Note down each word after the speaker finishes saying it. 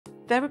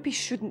Therapy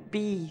shouldn't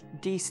be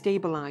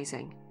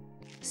destabilizing.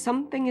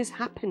 Something is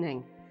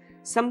happening,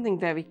 something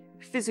very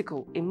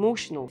physical,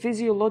 emotional,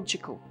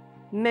 physiological.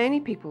 Many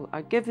people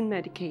are given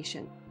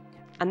medication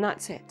and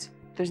that's it.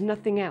 There's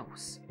nothing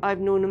else.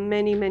 I've known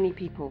many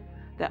people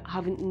that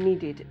haven't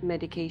needed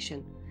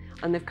medication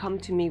and they've come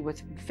to me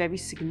with very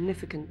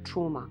significant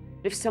trauma.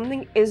 If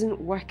something isn't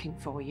working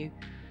for you,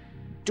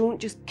 don't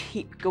just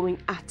keep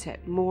going at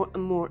it more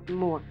and more and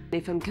more.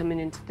 If I'm coming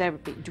into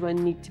therapy, do I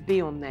need to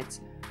be on meds?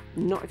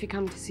 Not if you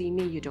come to see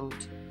me, you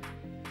don't.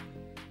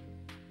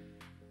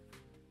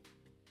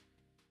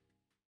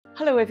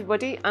 Hello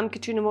everybody, I'm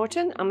Catriona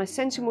Morten. I'm a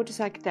sensory-motor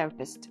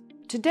psychotherapist.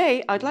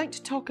 Today I'd like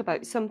to talk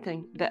about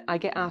something that I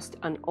get asked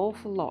an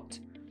awful lot,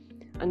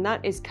 and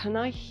that is, can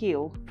I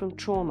heal from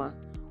trauma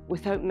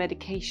without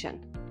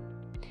medication?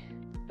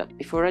 But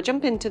before I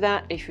jump into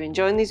that, if you're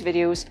enjoying these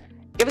videos,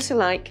 give us a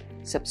like,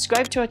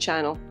 subscribe to our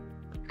channel,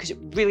 because it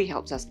really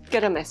helps us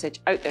get our message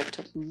out there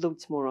to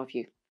loads more of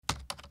you.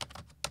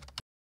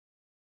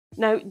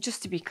 Now,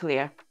 just to be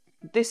clear,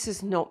 this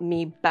is not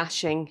me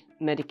bashing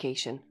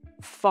medication.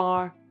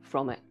 Far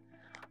from it.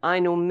 I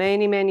know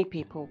many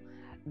people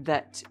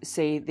that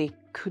say they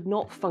could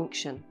not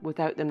function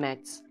without the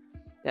meds,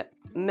 that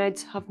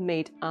meds have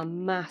made a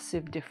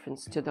massive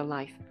difference to their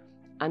life,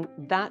 and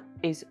that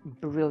is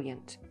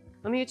brilliant.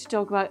 I'm here to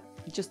talk about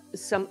just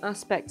some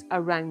aspects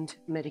around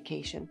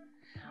medication,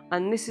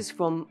 and this is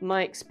from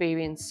my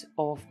experience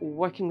of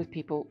working with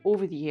people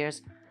over the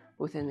years,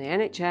 both in the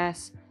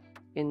NHS,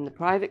 in the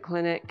private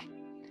clinic,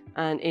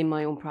 and in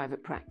my own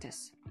private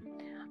practice.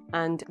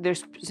 And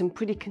there's some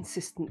pretty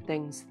consistent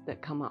things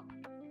that come up.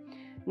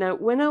 Now,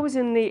 when I was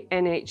in the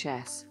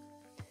NHS,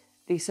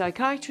 the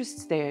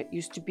psychiatrists there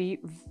used to be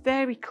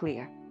very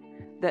clear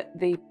that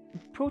the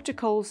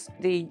protocols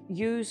they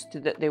used,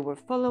 that they were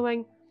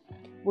following,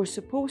 were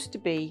supposed to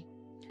be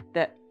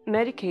that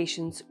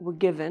medications were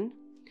given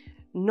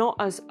not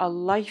as a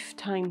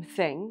lifetime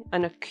thing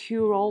and a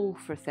cure-all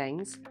for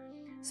things,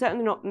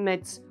 certainly not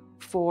meds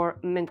for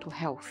mental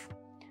health,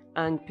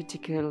 and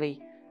particularly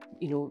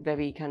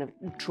very kind of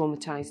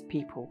traumatized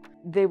people.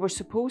 They were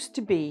supposed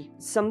to be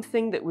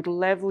something that would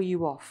level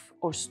you off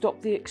or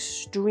stop the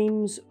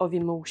extremes of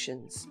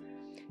emotions,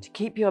 to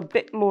keep you a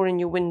bit more in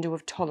your window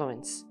of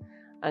tolerance.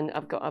 And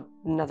I've got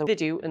another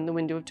video in the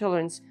window of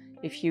tolerance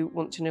if you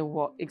want to know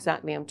what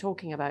exactly I'm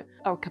talking about.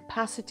 Our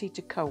capacity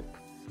to cope.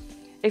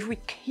 If we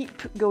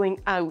keep going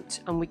out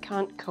and we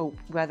can't cope,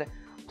 whether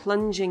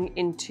plunging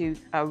into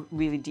a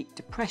really deep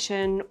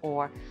depression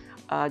or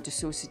a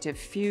dissociative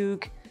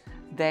fugue,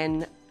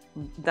 then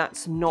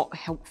that's not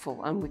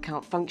helpful and we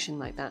can't function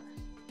like that.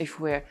 If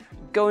we're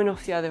going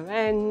off the other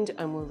end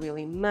and we're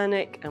really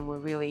manic and we're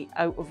really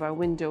out of our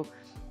window,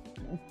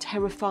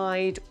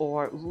 terrified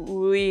or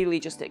really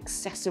just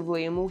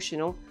excessively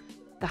emotional,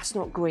 that's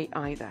not great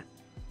either.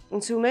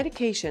 And so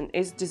medication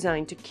is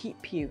designed to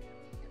keep you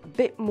a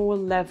bit more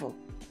level,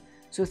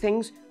 so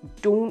things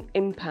don't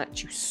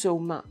impact you so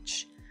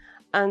much.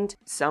 And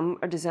some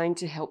are designed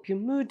to help your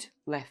mood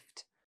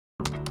lift.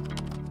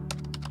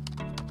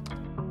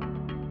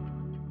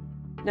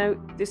 Now,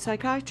 the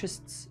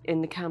psychiatrists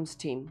in the CAMHS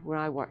team where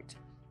I worked,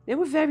 they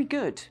were very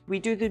good. We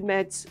do the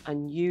meds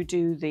and you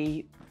do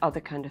the other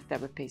kind of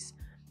therapies.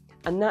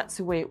 And that's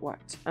the way it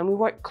worked. And we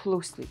worked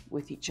closely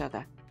with each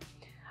other.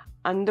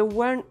 And there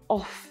weren't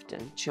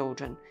often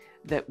children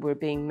that were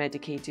being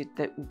medicated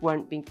that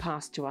weren't being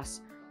passed to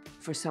us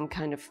for some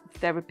kind of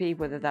therapy,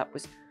 whether that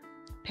was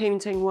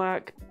painting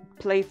work,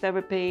 play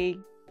therapy,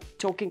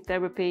 talking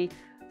therapy,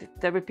 the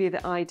therapy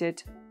that I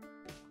did.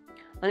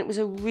 And it was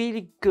a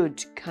really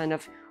good kind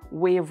of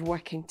way of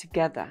working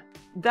together.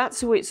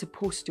 That's the way it's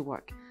supposed to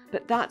work,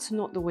 but that's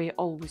not the way it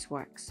always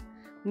works.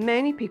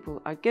 Many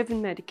people are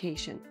given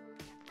medication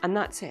and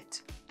that's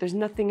it. There's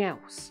nothing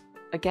else.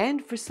 Again,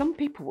 for some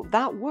people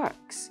that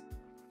works,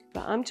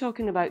 but I'm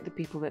talking about the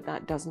people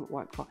that doesn't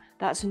work for.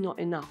 That's not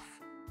enough.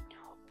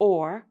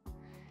 Or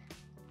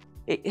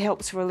it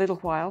helps for a little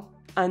while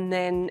and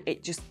then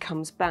it just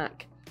comes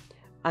back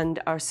and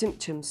our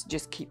symptoms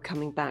just keep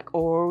coming back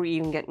or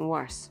even getting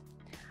worse.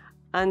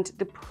 And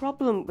the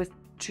problem with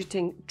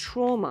treating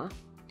trauma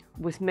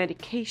with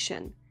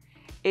medication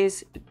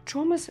is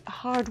trauma's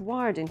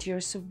hardwired into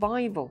your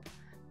survival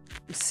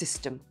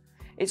system.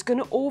 It's going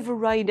to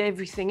override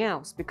everything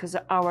else because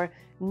our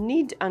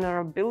need and our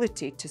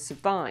ability to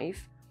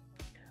survive,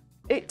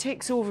 it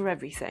takes over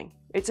everything.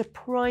 It's a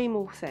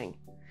primal thing.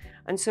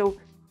 And so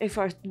if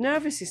our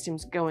nervous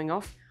system's going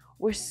off,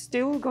 we're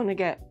still going to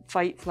get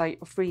fight, flight,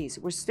 or freeze.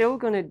 We're still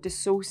going to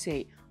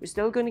dissociate. We're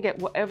still going to get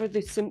whatever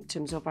the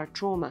symptoms of our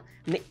trauma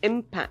and the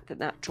impact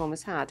that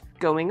trauma's had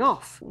going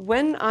off.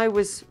 When I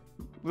was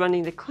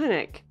running the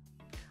clinic,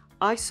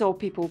 I saw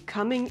people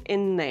coming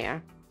in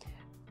there,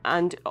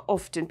 and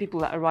often people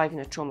that arrive in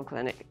a trauma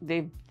clinic,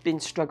 they've been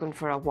struggling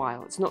for a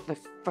while. It's not the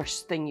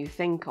first thing you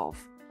think of.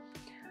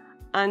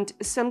 And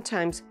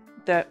sometimes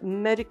the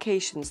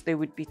medications they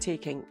would be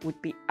taking would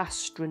be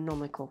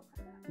astronomical.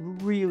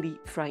 Really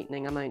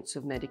frightening amounts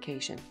of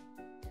medication.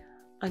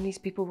 And these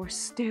people were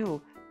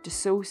still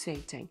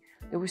dissociating.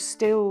 They were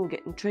still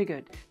getting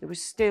triggered. They were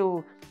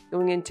still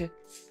going into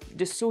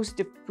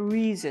dissociative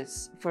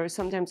freezes for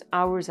sometimes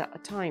hours at a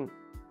time.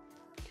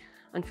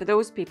 And for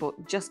those people,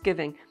 just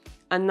giving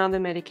another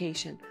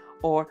medication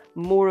or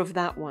more of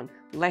that one,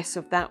 less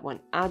of that one,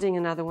 adding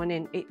another one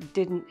in, it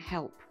didn't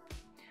help.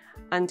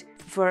 And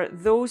for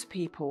those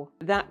people,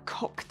 that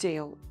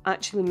cocktail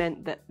actually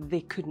meant that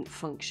they couldn't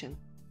function.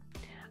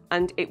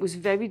 And it was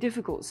very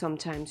difficult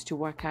sometimes to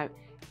work out,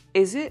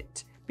 is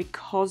it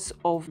because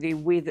of the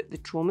way that the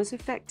trauma is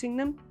affecting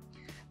them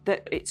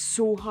that it's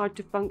so hard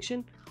to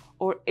function,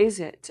 or is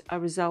it a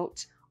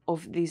result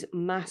of these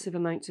massive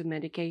amounts of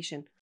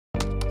medication?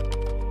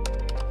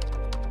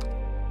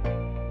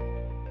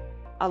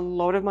 A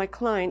lot of my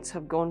clients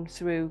have gone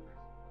through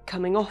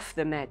coming off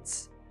the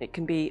meds. It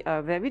can be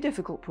a very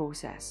difficult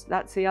process.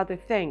 That's the other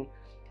thing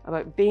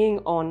about being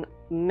on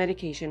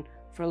medication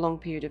for a long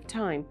period of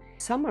time.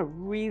 Some are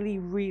really,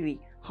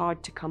 really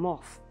hard to come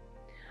off.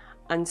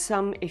 And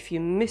some, if you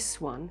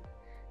miss one,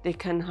 they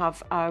can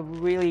have a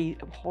really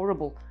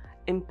horrible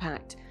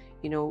impact.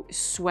 You know,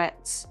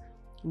 sweats,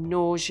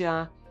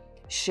 nausea,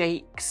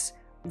 shakes,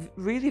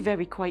 really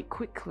very quite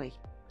quickly.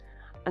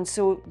 And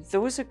so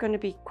those are going to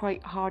be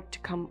quite hard to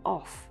come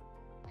off.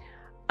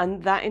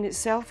 And that in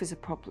itself is a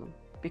problem,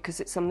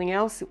 because it's something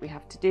else that we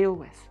have to deal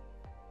with.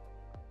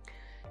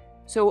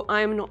 So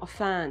I'm not a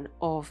fan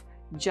of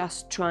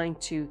just trying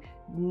to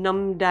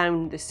numb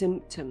down the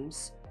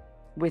symptoms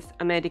with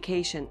a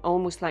medication,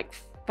 almost like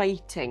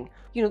fighting.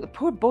 You know, the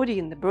poor body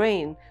and the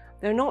brain,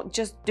 they're not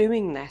just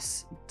doing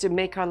this to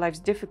make our lives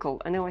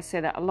difficult. I know I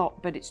say that a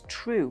lot, but it's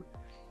true.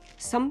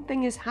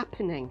 Something is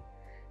happening,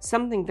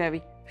 something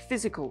very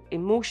physical,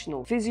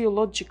 emotional,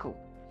 physiological.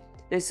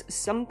 There's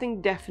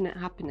something definite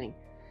happening.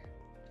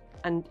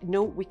 And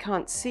no, we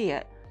can't see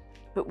it,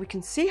 but we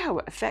can see how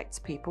it affects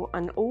people,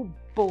 and oh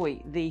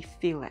boy, they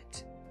feel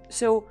it.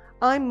 So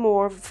I'm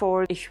more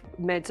for, if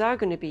meds are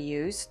going to be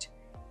used,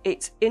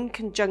 it's in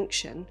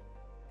conjunction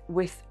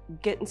with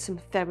getting some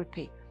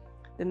therapy.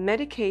 The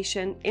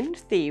medication, in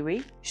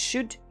theory,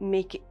 should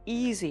make it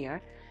easier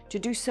to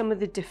do some of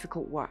the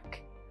difficult work,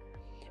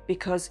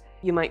 because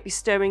you might be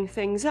stirring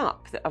things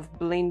up that have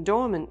lain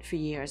dormant for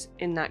years.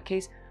 In that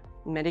case,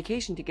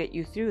 medication to get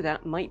you through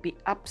that might be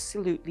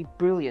absolutely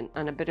brilliant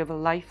and a bit of a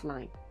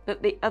lifeline.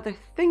 But the other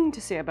thing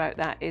to say about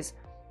that is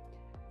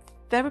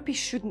therapy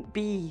shouldn't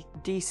be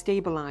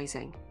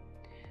destabilizing.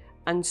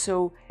 And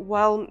so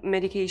while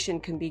medication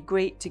can be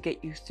great to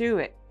get you through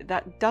it,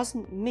 that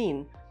doesn't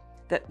mean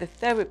that the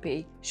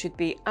therapy should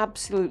be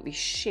absolutely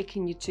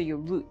shaking you to your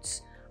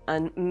roots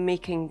and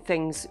making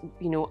things,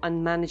 you know,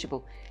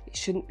 unmanageable. It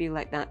shouldn't be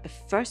like that. The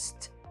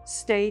first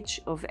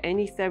stage of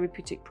any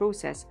therapeutic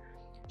process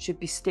should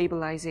be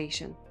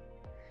stabilization.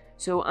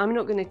 So I'm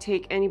not going to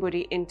take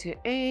anybody into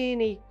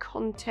any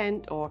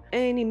content or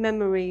any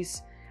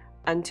memories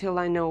until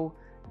I know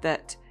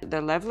that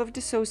the level of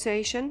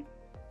dissociation,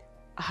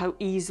 how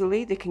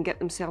easily they can get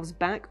themselves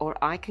back, or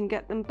I can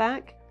get them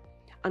back,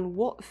 and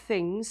what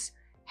things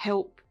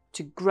help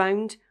to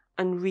ground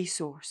and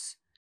resource.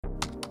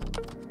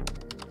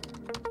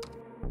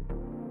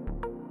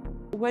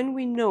 When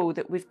we know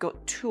that we've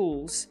got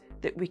tools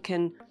that we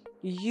can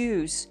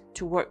use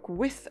to work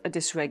with a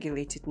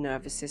dysregulated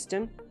nervous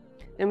system,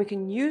 then we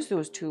can use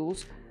those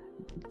tools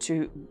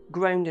to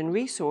ground and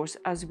resource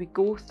as we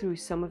go through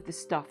some of the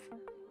stuff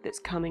that's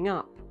coming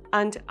up.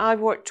 And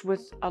I've worked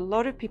with a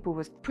lot of people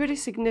with pretty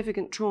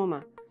significant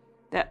trauma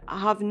that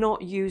have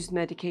not used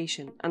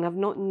medication and have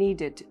not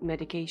needed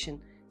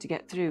medication to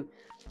get through.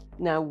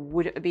 Now,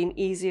 would it have been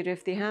easier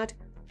if they had?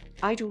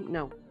 I don't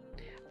know.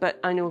 But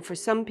I know for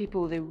some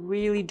people, they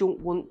really don't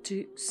want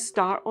to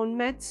start on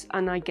meds,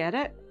 and I get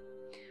it.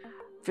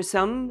 For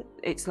some,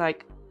 it's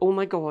like, oh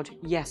my God,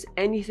 yes,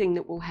 anything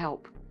that will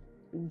help.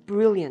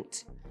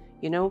 Brilliant.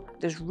 You know,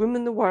 there's room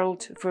in the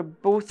world for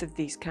both of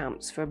these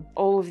camps, for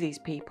all of these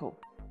people.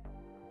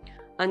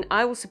 And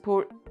I will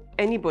support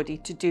anybody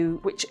to do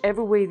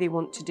whichever way they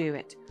want to do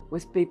it.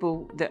 With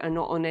people that are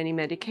not on any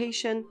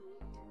medication,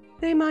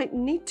 they might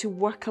need to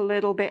work a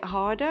little bit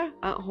harder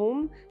at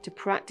home to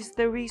practice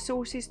their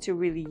resources, to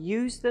really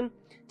use them,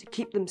 to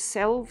keep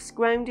themselves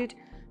grounded,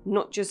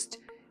 not just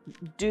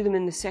do them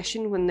in the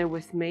session when they're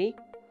with me.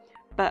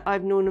 But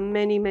I've known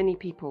many, many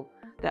people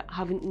that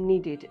haven't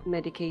needed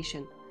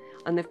medication,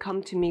 and they've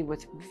come to me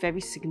with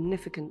very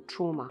significant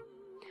trauma,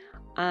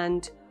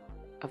 and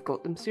I've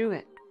got them through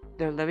it.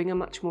 They're living a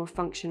much more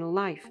functional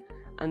life,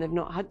 and they've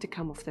not had to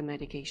come off the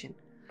medication.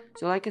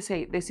 So like I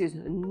say, this is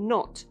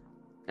not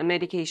a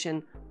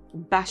medication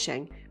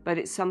bashing, but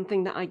it's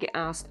something that I get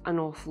asked an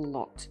awful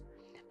lot.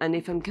 And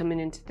if I'm coming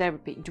into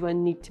therapy, do I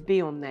need to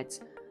be on meds?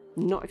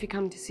 Not if you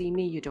come to see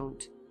me, you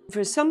don't.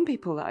 For some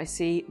people that I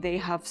see, they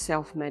have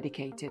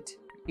self-medicated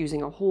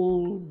using a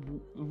whole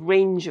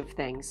range of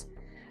things.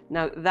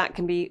 Now, that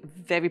can be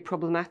very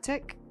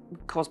problematic,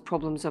 cause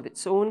problems of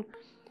its own,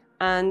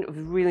 and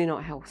really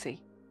not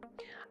healthy.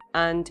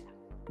 And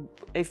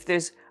if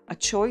there's a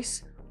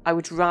choice, I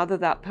would rather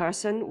that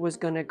person was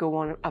going to go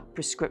on a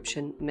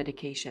prescription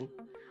medication.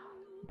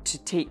 to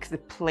take the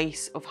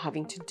place of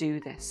having to do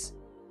this.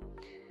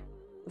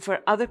 For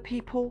other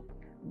people,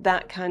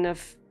 that kind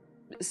of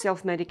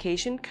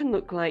self-medication can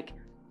look like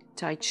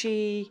Tai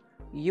Chi,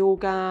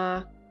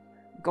 yoga,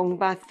 gong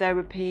bath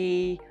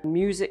therapy,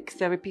 music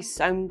therapy,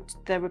 sound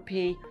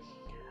therapy,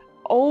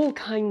 all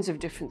kinds of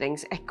different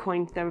things,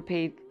 equine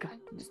therapy,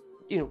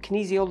 you know,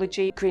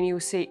 kinesiology,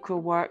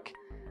 craniosacral work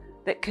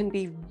that can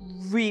be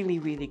really,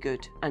 really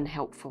good and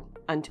helpful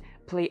and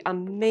play a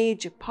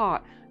major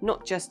part,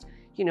 not just,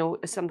 you know,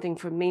 something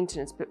for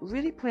maintenance, but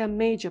really play a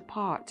major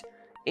part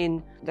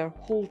in their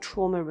whole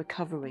trauma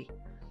recovery.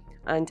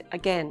 And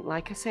again,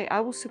 like I say, I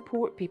will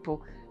support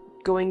people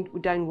going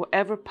down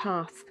whatever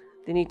path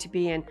they need to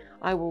be in.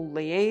 I will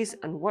liaise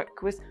and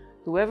work with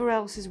whoever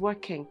else is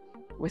working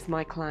with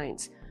my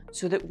clients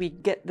so that we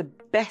get the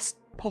best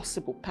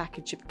possible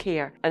package of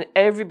care and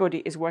everybody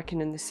is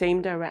working in the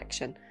same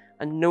direction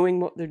and knowing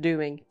what they're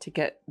doing to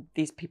get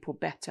these people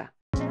better.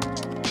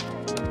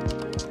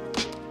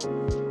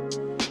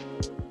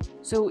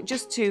 So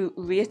just to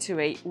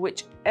reiterate,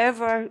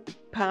 whichever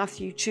path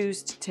you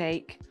choose to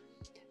take,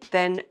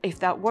 then if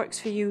that works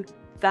for you,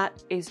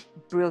 that is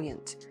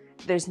brilliant.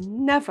 There's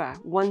never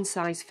one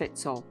size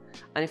fits all.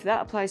 And if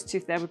that applies to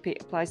therapy,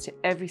 it applies to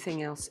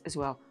everything else as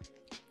well.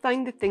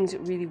 Find the things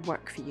that really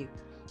work for you.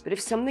 But if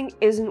something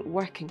isn't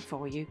working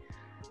for you,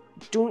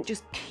 don't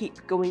just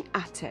keep going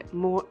at it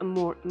more and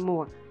more and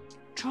more.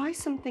 Try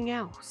something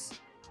else.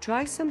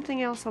 Try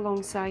something else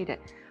alongside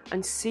it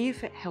and see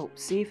if it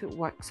helps, see if it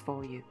works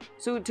for you.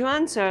 So to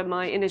answer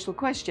my initial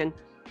question,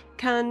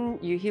 can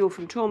you heal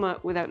from trauma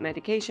without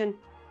medication?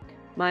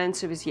 My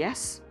answer is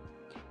yes,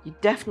 you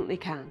definitely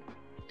can.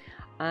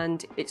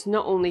 And it's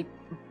not only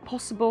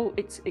possible,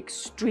 it's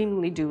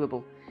extremely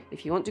doable.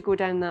 If you want to go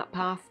down that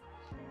path,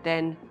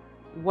 then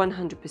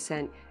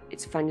 100%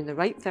 it's finding the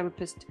right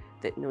therapist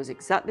that knows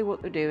exactly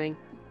what they're doing,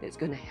 that's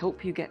going to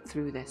help you get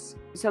through this.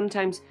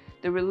 Sometimes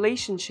the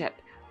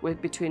relationship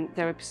between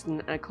therapist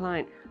and a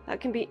client, that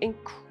can be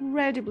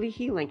incredibly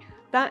healing.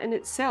 That in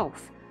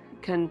itself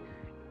can,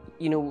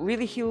 you know,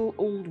 really heal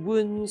old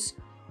wounds,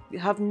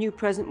 have new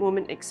present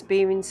moment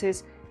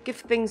experiences, give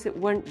things that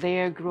weren't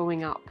there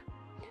growing up,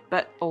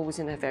 but always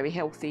in a very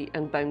healthy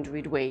and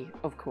boundaried way,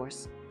 of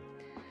course.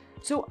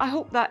 So I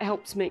hope that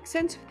helps make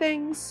sense of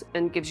things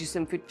and gives you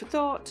some food for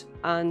thought.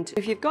 And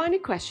if you've got any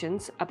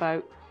questions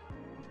about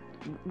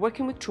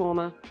working with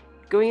trauma,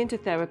 going into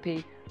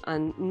therapy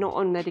and not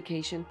on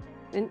medication,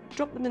 then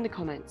drop them in the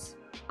comments.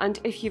 And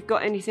if you've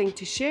got anything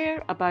to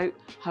share about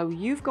how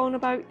you've gone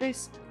about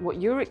this,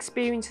 what your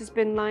experience has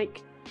been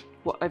like,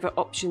 whatever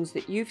options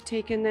that you've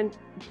taken, then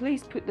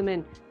please put them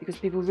in, because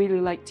people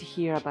really like to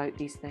hear about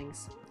these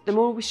things. The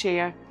more we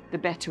share, the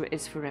better it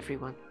is for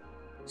everyone.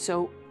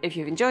 So if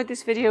you've enjoyed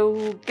this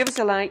video, give us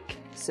a like,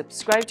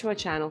 subscribe to our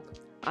channel.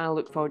 I'll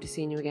look forward to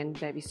seeing you again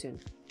very soon.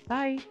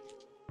 Bye.